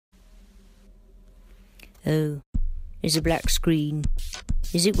Oh, there's a black screen.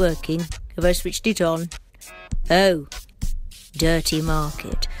 Is it working? Have I switched it on? Oh, Dirty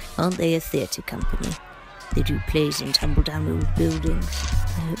Market. Aren't they a theatre company? They do plays in tumble-down old buildings.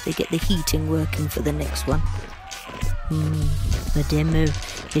 I hope they get the heating working for the next one. A demo.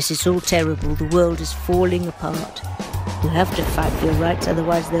 This is all terrible. The world is falling apart. You have to fight for your rights,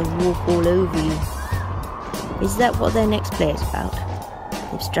 otherwise they'll walk all over you. Is that what their next play is about?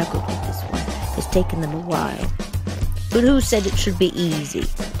 They've struggled with this one. It's taken them a while. But who said it should be easy?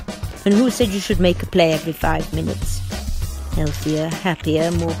 And who said you should make a play every 5 minutes? Healthier,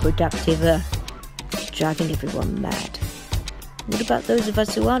 happier, more productive, driving everyone mad. What about those of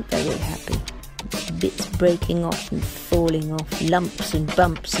us who aren't very happy? Bits breaking off and falling off, lumps and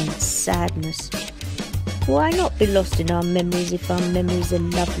bumps and sadness. Why not be lost in our memories if our memories are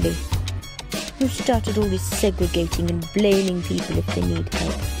lovely? Who started all this segregating and blaming people if they need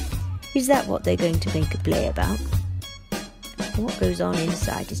help? Is that what they're going to make a play about? What goes on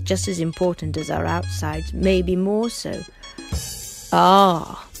inside is just as important as our outsides, maybe more so.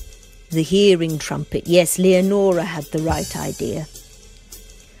 Ah, the Hearing Trumpet. Yes, Leonora had the right idea.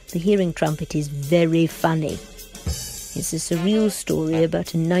 The Hearing Trumpet is very funny. It's a surreal story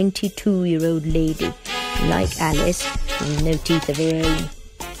about a 92-year-old lady, like Alice, with no teeth of her own.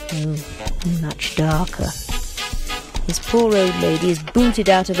 Much darker. This poor old lady is booted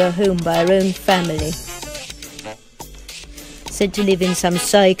out of her home by her own family. Said to live in some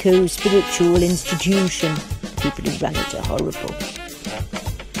psycho-spiritual institution. People who run it are horrible.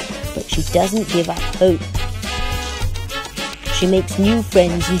 But she doesn't give up hope. She makes new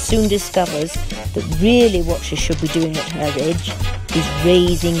friends and soon discovers that really what she should be doing at her age is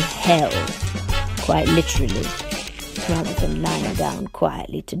raising hell, quite literally, rather than lying down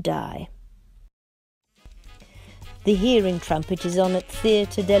quietly to die. The Hearing Trumpet is on at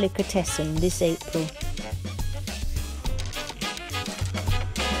Theatre Delicatessen this April.